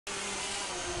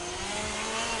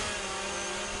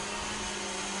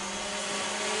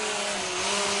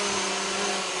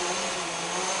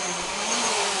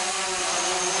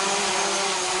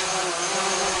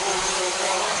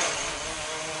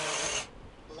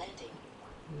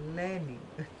learning.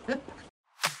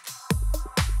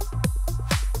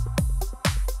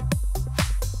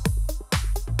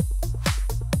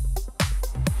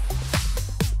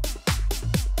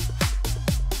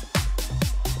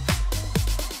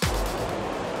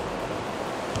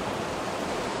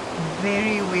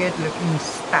 Very weird looking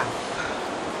stuff.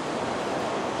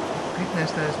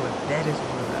 Goodness knows what that is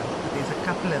all about, but there's a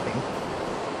couple of them.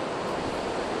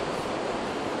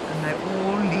 And they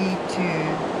all lead to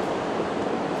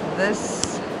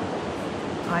this,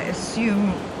 I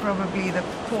assume, probably the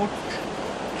port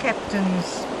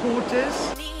captain's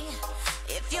quarters.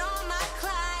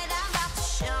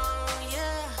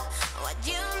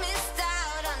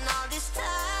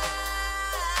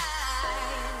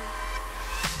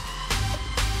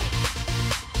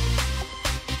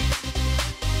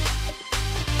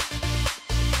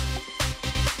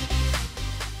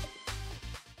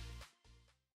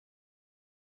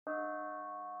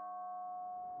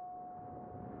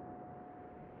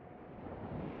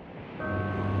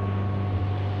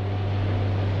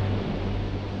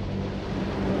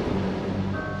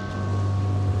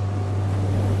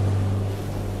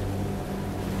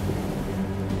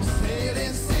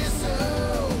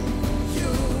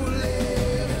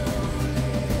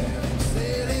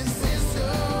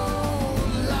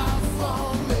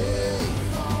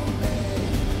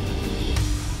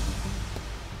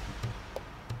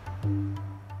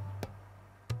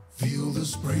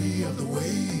 Spray of the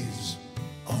waves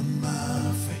on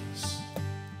my face,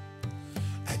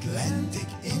 Atlantic,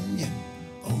 Indian,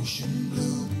 ocean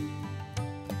blue,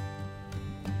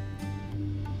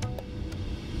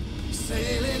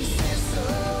 sailing Sisu,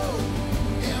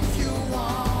 if you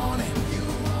want it,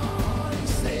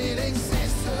 sailing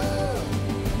Sisu,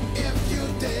 if you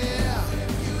dare,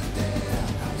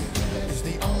 it's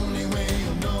the only way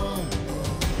you know,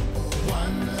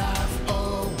 one life,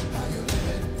 oh,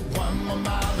 one more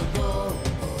mile to go,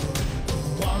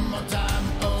 one more time,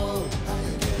 oh,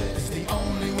 it's the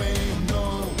only way you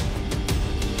know.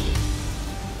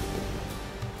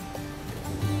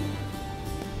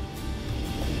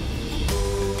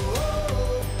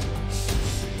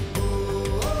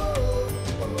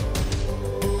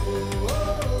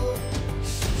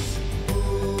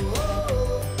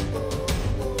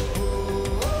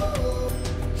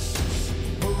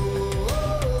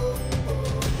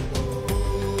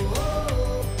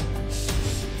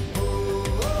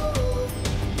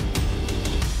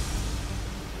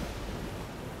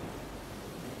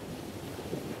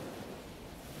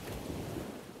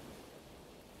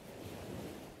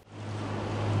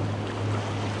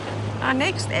 Our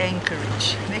next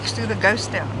anchorage, next to the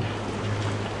ghost town.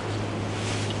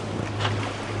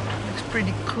 Looks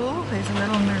pretty cool. There's a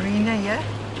little marina here.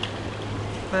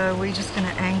 But we're just going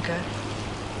to anchor.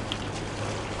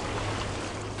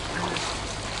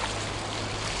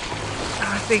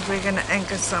 I think we're going to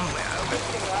anchor somewhere over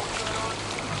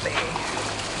there.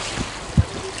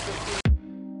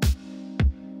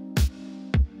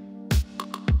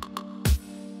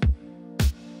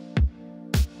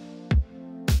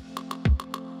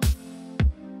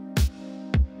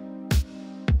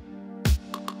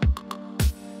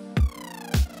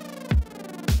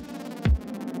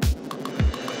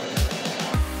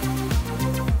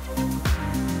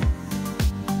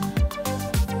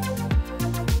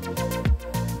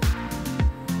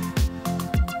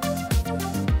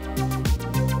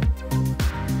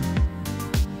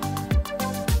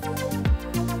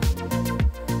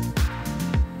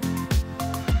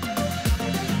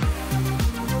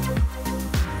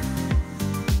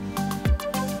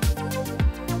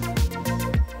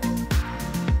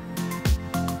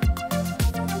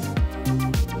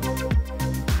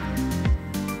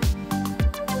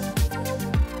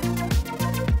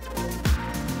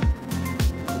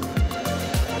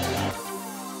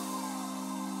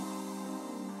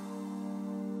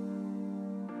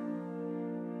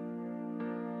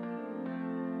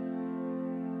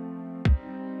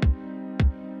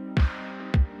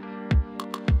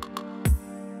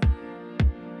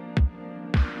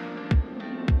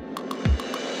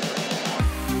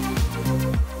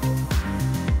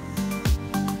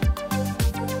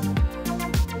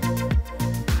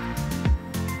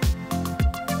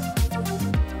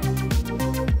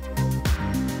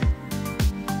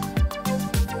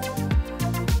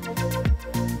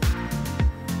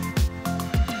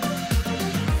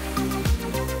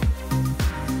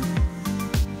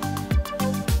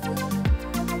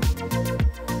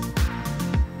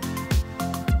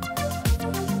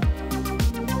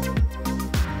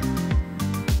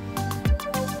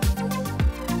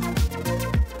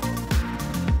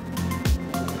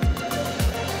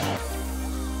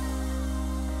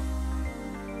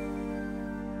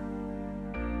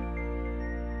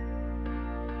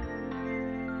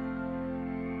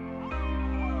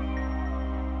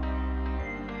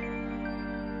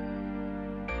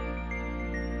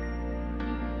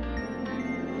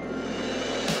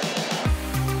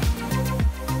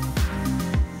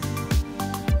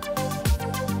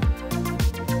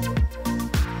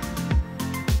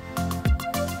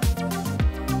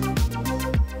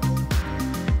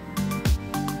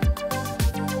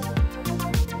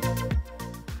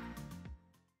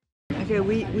 Okay,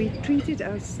 we treated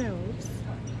ourselves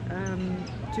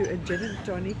to a gin and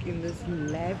tonic in this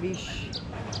lavish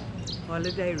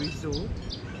holiday resort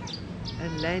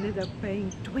and landed up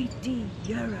paying €20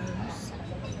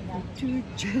 for 2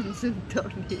 gins and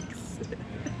tonics.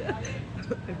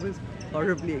 It was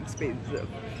horribly expensive.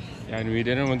 Yeah, and we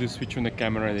didn't want to switch on the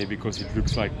camera there because it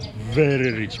looks like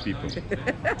very rich people.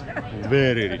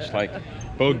 Very rich, like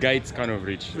Bill Gates kind of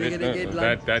rich. We're gonna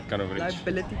get that kind of rich.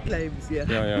 Liability claims, yeah.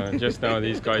 Yeah. Just now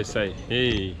these guys say,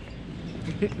 hey.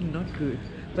 Not good.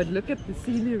 But look at the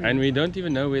scenery. And we don't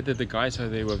even know whether the guys are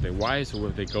there with their wives or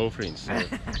with their girlfriends. So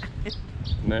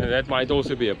no, that might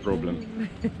also be a problem.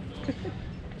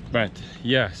 But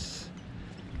yes,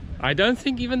 I don't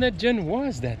think even that gin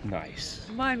was that nice.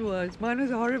 Mine was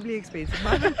horribly expensive.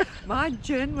 My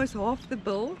gin was half the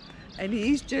bill, and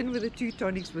his gin with the 2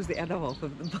 tonics was the other half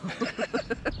of the bill.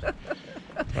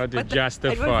 But to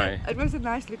justify. It was a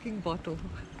nice looking bottle.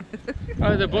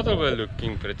 Oh, the bottle were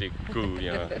looking pretty cool,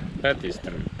 yeah. That is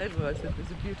true. It was a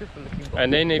beautiful looking bottle.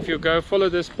 And then if you go follow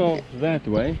this path that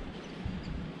way,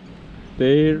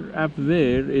 there up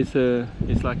there is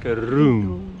like a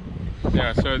room.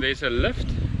 Yeah, so there's a lift.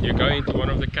 You go into one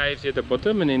of the caves at the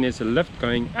bottom, and then there's a lift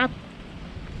going up,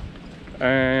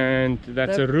 and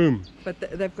that's a room. But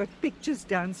they've got pictures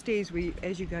downstairs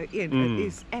as you go in. It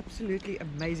is absolutely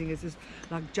amazing. It's this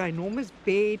like ginormous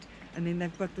bed, and then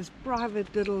they've got this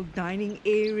private little dining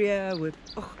area with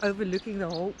overlooking the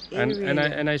whole area.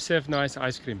 And I serve nice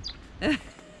ice cream.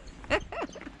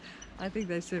 I think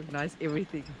they serve nice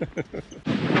everything.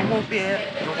 Normal beer,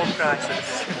 normal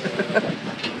prices.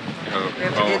 We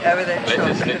have to get over that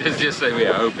shop. Let's just say we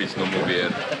hope it's normal beer.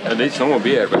 And it's normal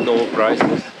beer, but normal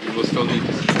prices. We will still need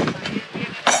to see.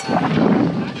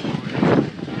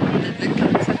 It looked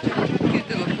like such a cute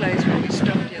little place when we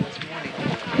stopped here this morning.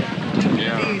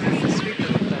 Yeah. It's a sweet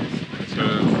little place. So,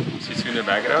 Sisu in the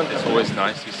background, it's always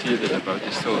nice to see that the boat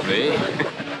is still there.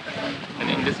 And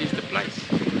then this is the place.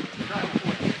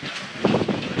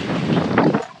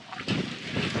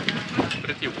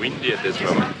 Pretty windy at this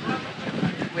moment.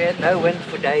 We had no wind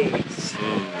for days.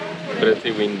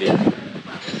 Pretty windy.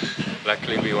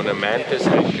 Luckily we're on a mantis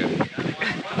anchor.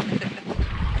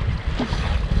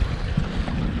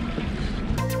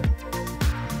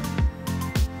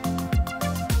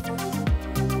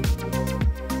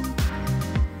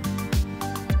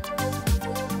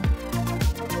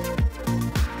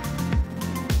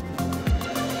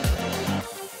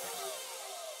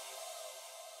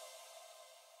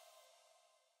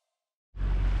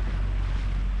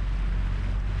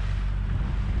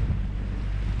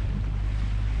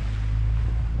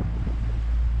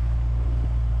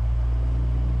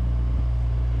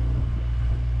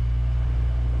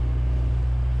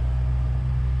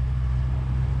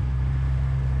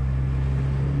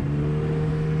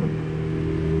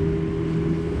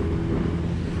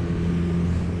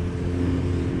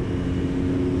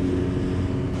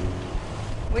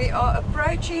 We are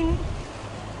approaching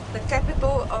the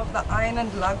capital of the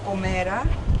island, Gomera,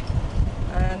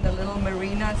 and the little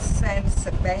marina, San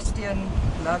Sebastian,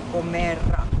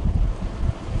 Gomera.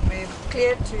 We've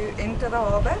cleared to enter the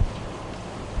harbour,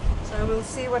 so we'll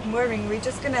see what mooring. We're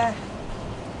just gonna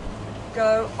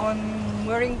go on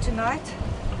mooring tonight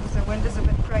because the wind is a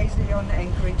bit crazy on the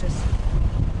anchorages.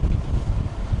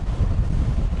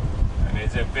 And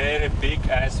it's a very big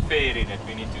ass ferry that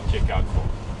we need to check out for.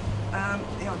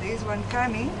 Yeah, there's one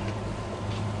coming.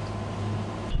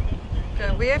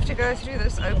 So we have to go through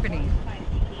this opening.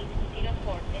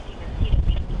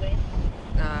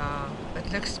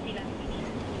 It looks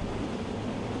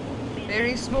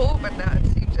very small, but now it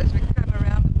seems as we come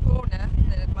around the corner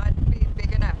that it might be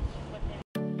big enough.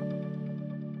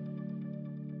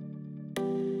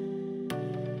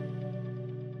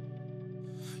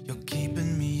 You're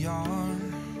keeping me on.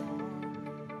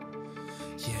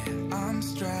 Yeah, I'm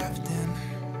strapped in,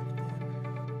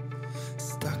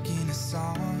 stuck in a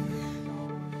song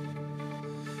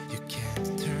you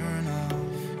can't turn off.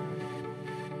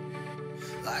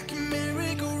 Like a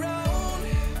merry-go-round,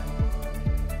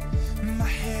 my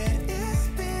head is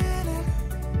spinning.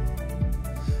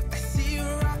 I see you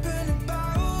rapping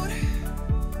about,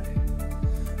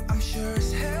 I'm sure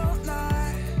as hell not.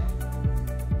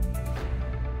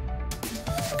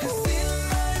 'Cause in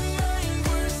my mind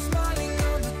we're smiling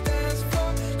on the dance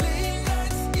floor, late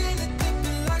nights in it,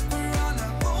 dipping like we're on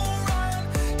our own ride.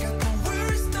 Got the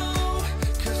worst know,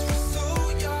 'cause we're so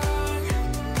young.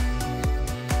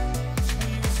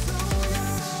 We were so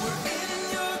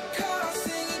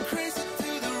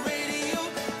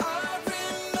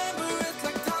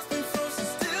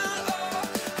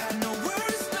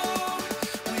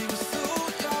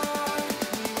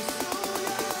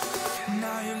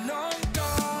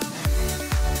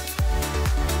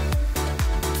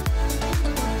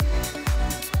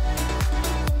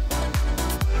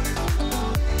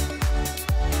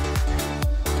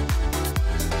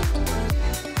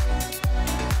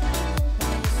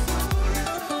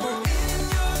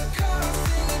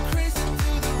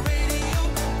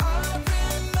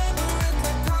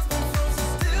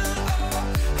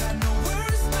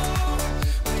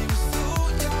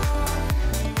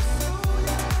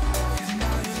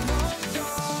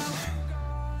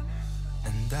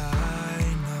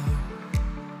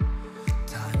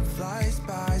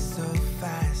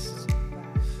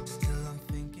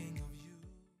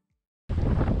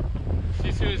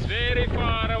Sisu is very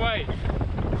far away.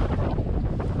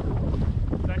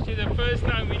 It's actually the first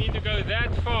time we need to go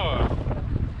that far.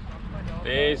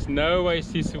 There's no way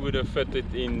Sisu would have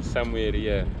fitted in somewhere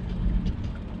here.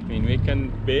 I mean, we can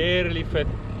barely fit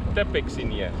Tipex in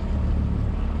here.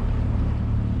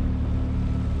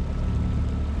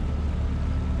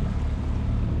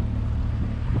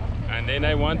 And then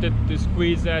I wanted to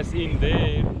squeeze us in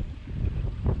there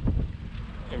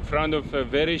in front of a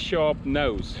very sharp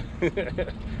nose.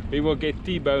 We will get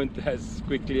T-boned as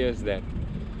quickly as that.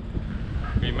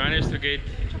 We managed to get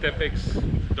Tipex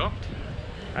docked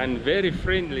and very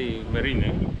friendly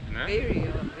Marina. You know?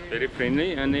 Very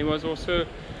friendly. And there was also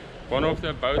one of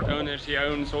the boat owners, he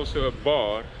owns also a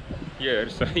bar here,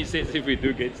 so he says if we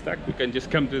do get stuck we can just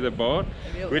come to the bar,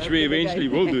 which we eventually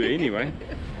will do anyway.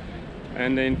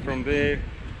 And then from there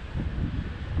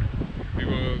we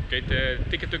will get a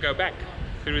ticket to go back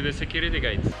through the security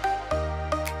gates.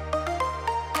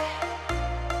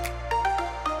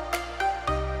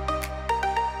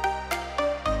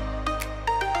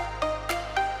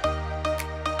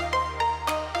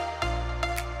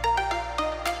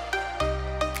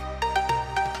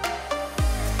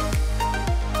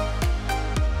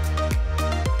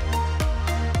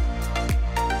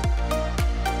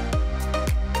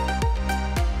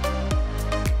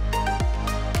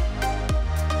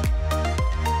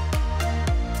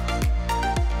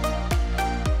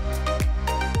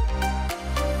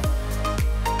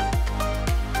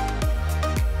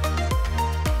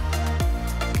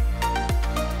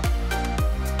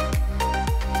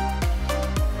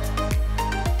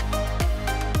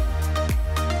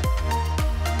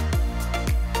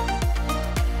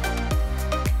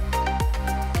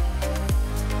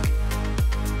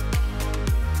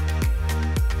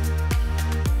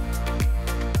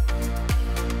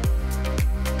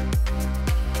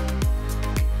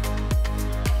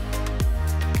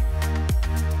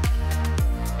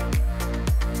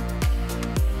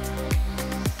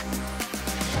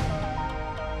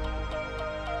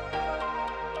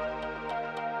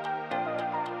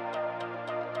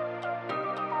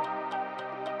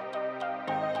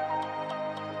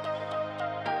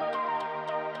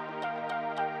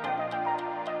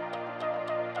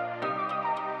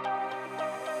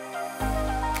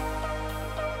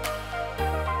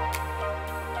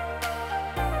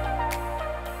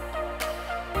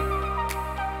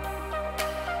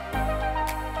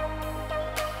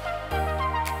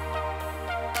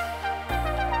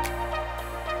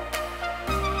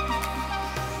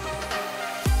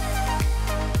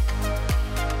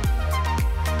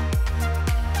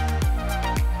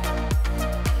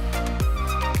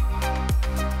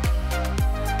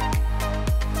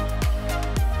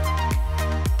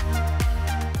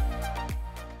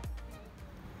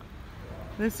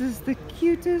 This is the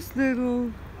cutest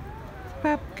little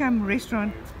pub cum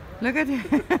restaurant. Look at it.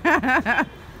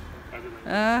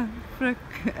 Frick,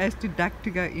 as to duck to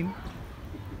go in.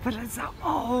 But it's an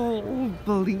old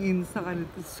building inside. It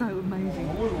is so amazing.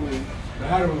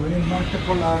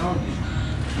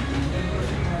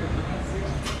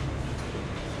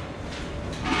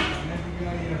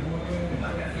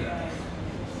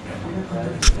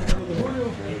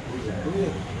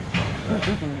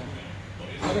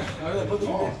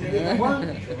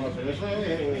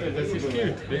 This is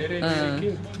cute, very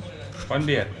cute. One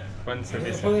beer, one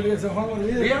service.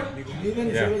 Yeah,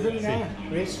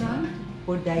 Restaurant,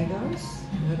 bodegas.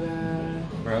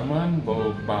 Raman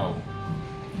Bao.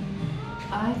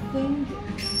 I think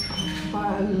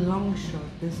by a long shot,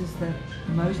 this is the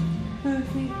most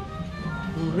perfect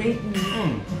red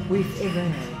meat we've ever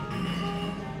had.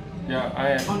 Yeah, I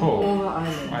have on pork. all the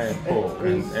islands. I have pork,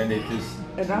 and it is.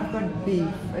 And I've got beef,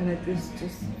 and it is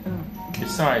just.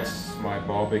 Besides my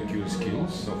barbecue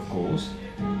skills, of course,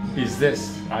 is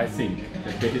this, I think,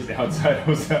 the best outside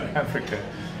of South Africa.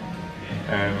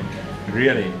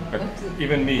 Really, but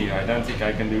even me, I don't think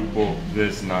I can do pork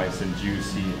this nice and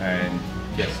juicy and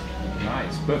just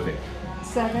nice, perfect.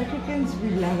 South Africans, we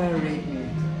love our red meat,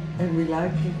 and we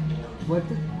like it, what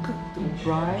it cooked,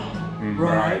 bright,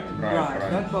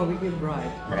 not barbecue,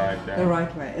 bright, yeah. the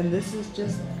right way. And this is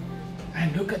just.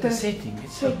 And look at the setting,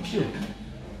 it's so cute.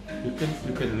 You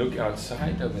can look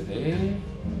outside over there,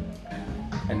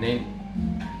 and then.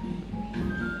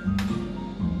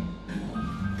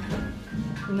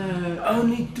 No,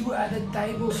 only 2 other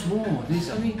tables more. There's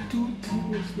only 2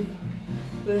 tables there.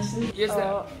 This is.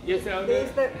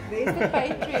 There's the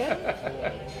Patreon,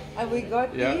 and we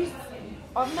got these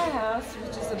on the house,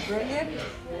 which is a brilliant.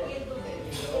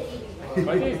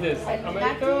 What is this?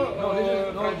 Amaretto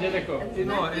or Angelico?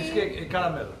 No, it's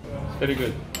caramel. Very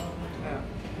good.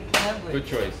 Good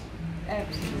choice.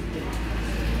 Absolutely.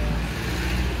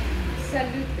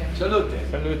 Salute. Salute.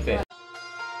 Salute.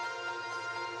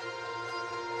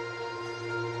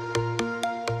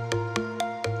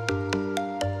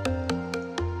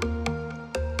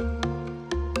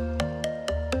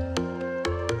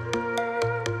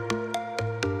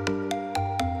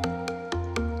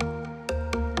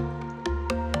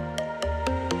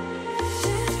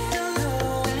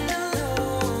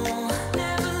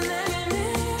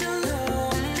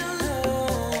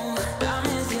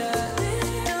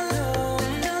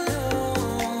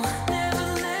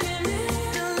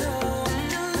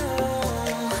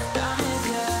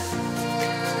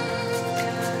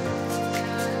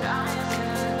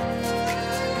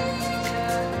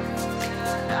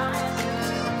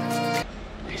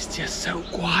 Just so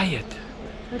quiet.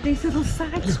 But these little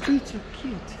side streets are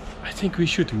cute. I think we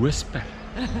should whisper.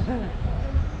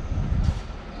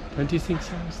 Don't you think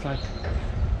so? It's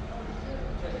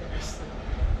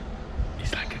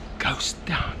like a ghost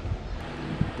town.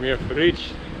 We have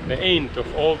reached the end of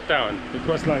Old Town. It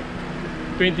was like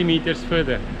 20 meters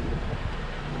further,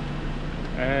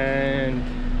 and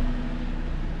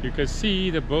you can see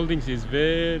the buildings is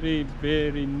very,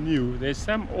 very new. There's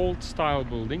some old style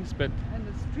buildings, but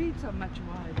The streets are much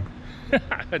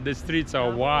wider. the streets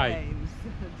are wide. Lanes.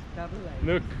 It's double lanes.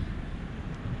 Look,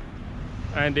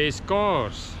 and there's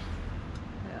cars.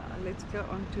 Yeah, let's go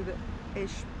on to the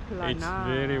Esplanade. It's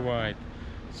very wide.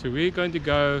 So we're going to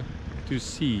go to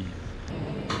sea.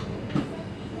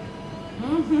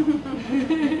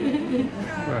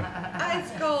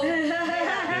 Ice cold.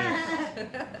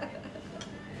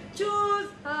 Choose.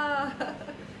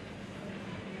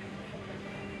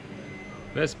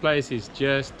 This place is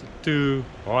just too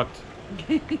hot.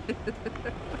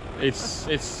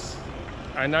 It's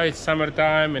I know it's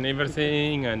summertime and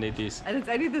everything, and it is. And it's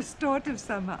only the start of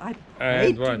summer. I And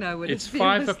hate what? to know what It's it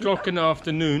 5 feels o'clock in the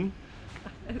afternoon.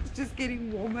 like. It's just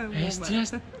getting warmer and warmer. It's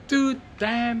just too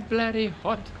damn bloody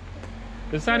hot.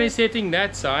 The sun is setting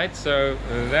that side, so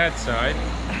that side.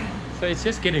 So it's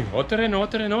just getting hotter and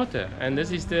hotter and hotter. And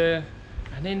this is the.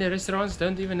 And then the restaurants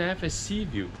don't even have a sea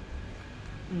view.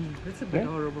 That's a bit Yeah.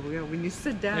 horrible. Yeah, when you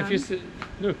sit down. If you sit,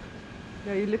 look.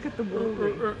 Yeah, you look at the wall.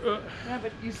 Yeah,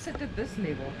 but you sit at this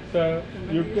level. So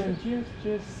you can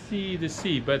just see the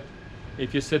sea, but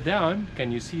if you sit down,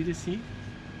 can you see the sea?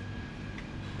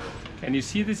 Can you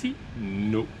see the sea?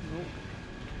 No.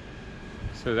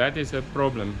 So that is a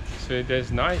problem. So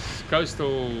there's nice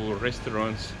coastal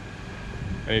restaurants,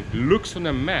 and it looks on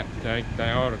a map like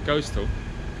they are coastal.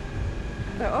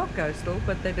 They are coastal,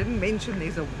 but they didn't mention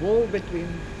there's a wall between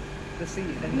the sea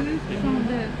and from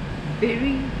the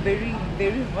very, very,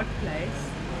 very hot place,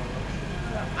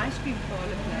 the ice cream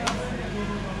parlor place,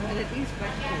 and it is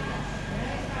much cooler.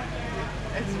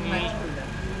 It's much cooler.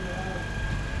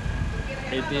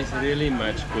 It is really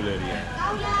much cooler here.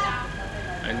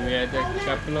 And we had a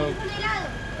couple of,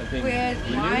 I think, We had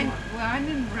wine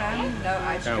and rum, no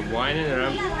ice cream. wine and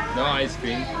rum, no ice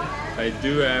cream. They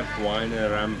do have wine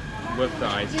and rum with the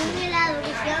ice cream.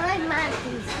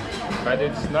 But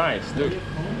it's nice, look,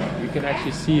 you can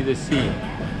actually see the sea.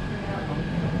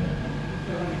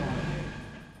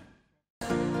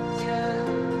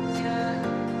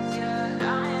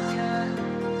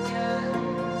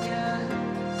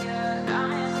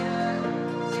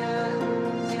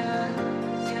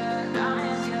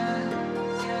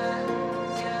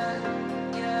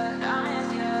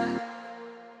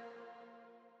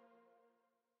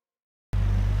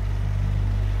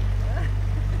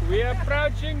 We are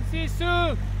approaching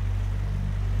Sisu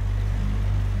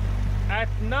at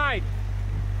night,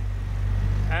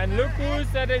 and look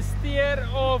who's at the steer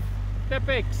of the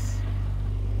pigs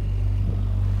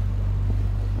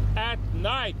at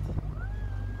night.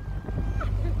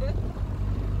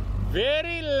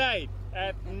 Very late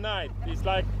at night. It's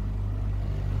like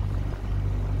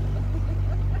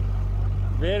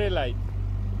very late.